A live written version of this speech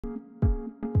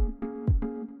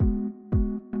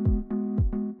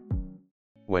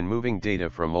When moving data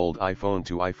from old iPhone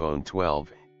to iPhone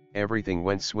 12, everything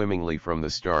went swimmingly from the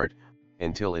start,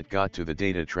 until it got to the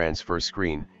data transfer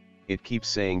screen. It keeps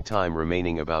saying time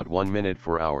remaining about 1 minute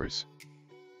for hours.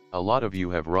 A lot of you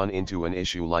have run into an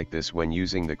issue like this when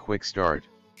using the Quick Start.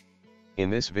 In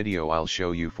this video I'll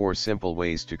show you 4 simple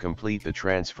ways to complete the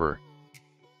transfer.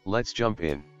 Let's jump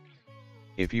in.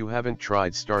 If you haven't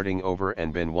tried starting over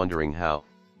and been wondering how,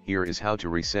 here is how to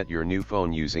reset your new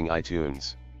phone using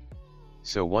iTunes.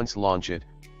 So once launch it,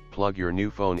 plug your new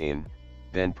phone in,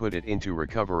 then put it into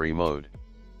recovery mode.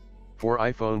 For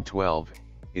iPhone 12,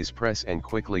 is press and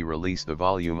quickly release the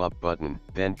volume up button,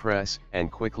 then press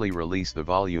and quickly release the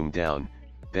volume down,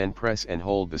 then press and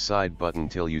hold the side button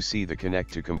till you see the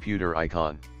connect to computer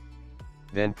icon.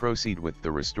 Then proceed with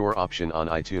the restore option on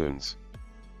iTunes.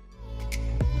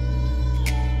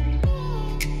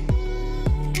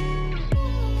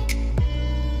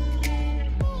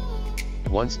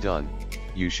 Once done,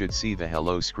 you should see the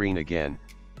hello screen again,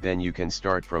 then you can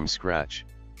start from scratch.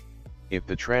 If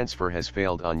the transfer has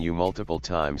failed on you multiple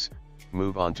times,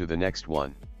 move on to the next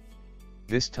one.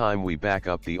 This time we back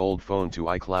up the old phone to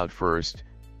iCloud first,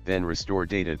 then restore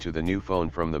data to the new phone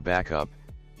from the backup,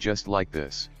 just like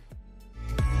this.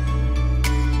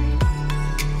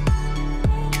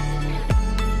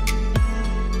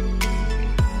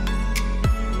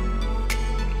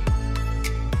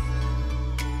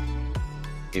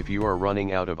 If you are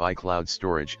running out of iCloud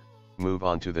storage, move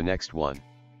on to the next one.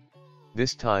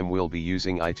 This time we'll be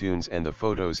using iTunes and the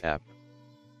Photos app.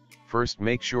 First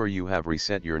make sure you have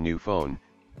reset your new phone,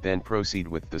 then proceed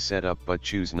with the setup but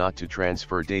choose not to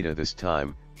transfer data this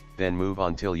time, then move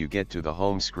on till you get to the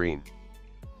home screen.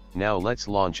 Now let's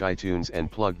launch iTunes and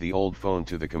plug the old phone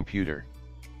to the computer.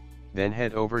 Then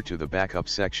head over to the backup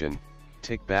section,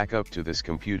 tick backup to this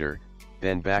computer,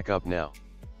 then backup now.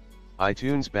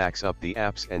 iTunes backs up the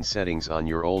apps and settings on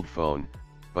your old phone,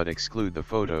 but exclude the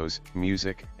photos,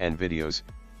 music, and videos,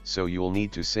 so you'll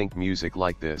need to sync music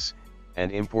like this,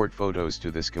 and import photos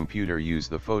to this computer. Use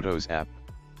the Photos app.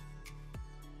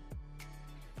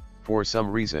 For some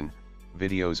reason,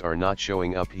 videos are not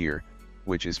showing up here,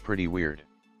 which is pretty weird.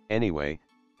 Anyway,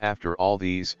 after all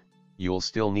these, you'll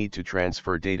still need to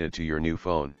transfer data to your new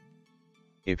phone.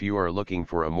 If you are looking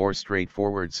for a more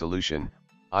straightforward solution,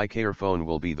 iCareFone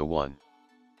will be the one.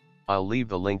 I'll leave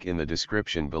the link in the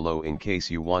description below in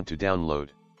case you want to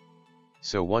download.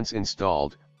 So once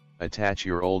installed, attach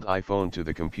your old iPhone to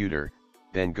the computer,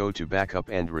 then go to backup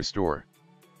and restore.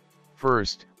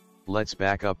 First, let's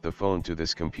back up the phone to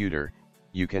this computer.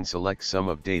 You can select some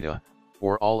of data,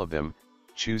 or all of them,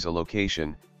 choose a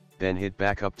location, then hit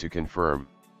backup to confirm.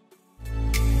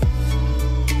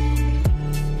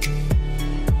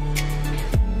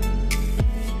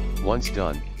 Once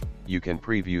done, you can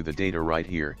preview the data right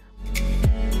here.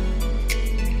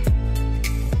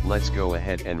 Let's go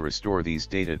ahead and restore these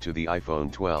data to the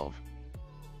iPhone 12.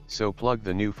 So plug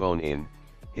the new phone in,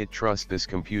 hit trust this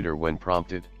computer when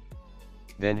prompted.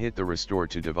 Then hit the restore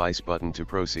to device button to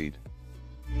proceed.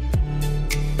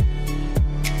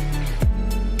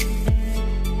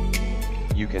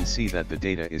 You can see that the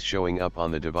data is showing up on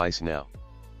the device now.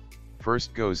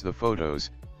 First goes the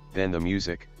photos, then the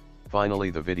music, finally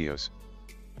the videos.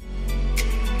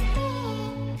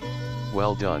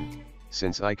 Well done.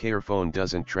 Since iCareFone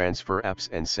doesn't transfer apps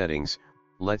and settings,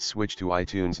 let's switch to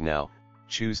iTunes now.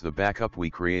 Choose the backup we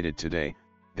created today,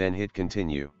 then hit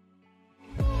continue.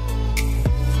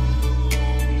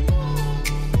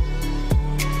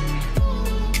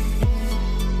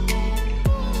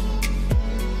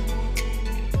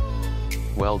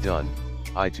 Well done,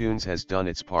 iTunes has done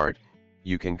its part.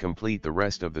 You can complete the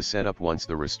rest of the setup once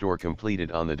the restore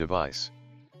completed on the device.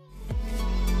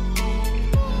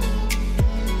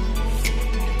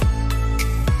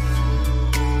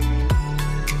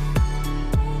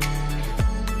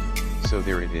 So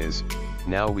there it is,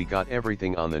 now we got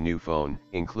everything on the new phone,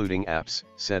 including apps,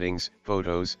 settings,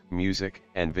 photos, music,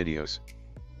 and videos.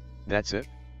 That's it.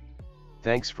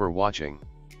 Thanks for watching.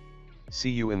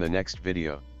 See you in the next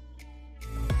video.